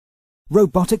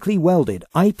robotically welded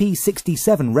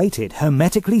IP67 rated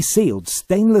hermetically sealed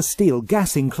stainless steel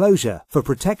gas enclosure for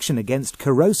protection against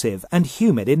corrosive and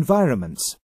humid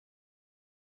environments.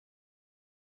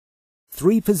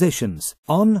 3 positions: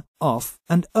 on, off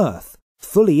and earth.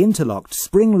 Fully interlocked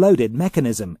spring-loaded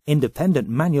mechanism, independent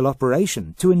manual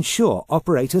operation to ensure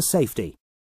operator safety.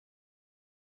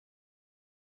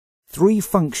 3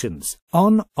 functions: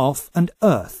 on, off and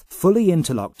earth. Fully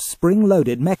interlocked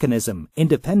spring-loaded mechanism,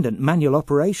 independent manual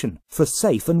operation for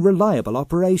safe and reliable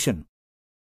operation.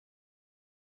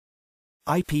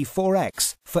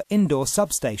 IP4X for indoor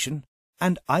substation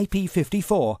and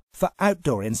IP54 for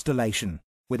outdoor installation,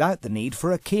 without the need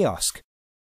for a kiosk.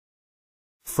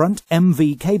 Front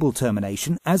MV cable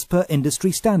termination as per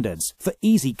industry standards for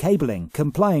easy cabling,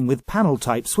 complying with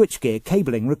panel-type switchgear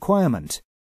cabling requirement.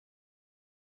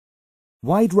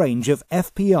 Wide range of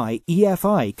FPI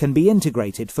EFI can be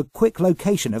integrated for quick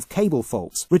location of cable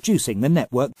faults, reducing the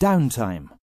network downtime.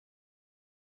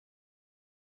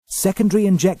 Secondary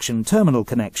injection terminal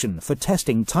connection for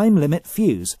testing time limit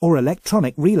fuse or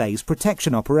electronic relays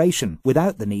protection operation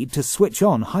without the need to switch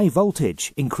on high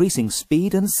voltage, increasing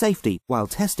speed and safety while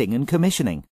testing and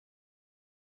commissioning.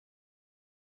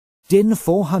 DIN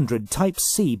 400 Type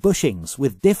C bushings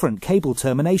with different cable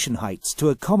termination heights to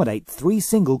accommodate 3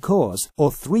 single cores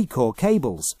or 3 core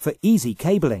cables for easy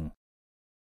cabling.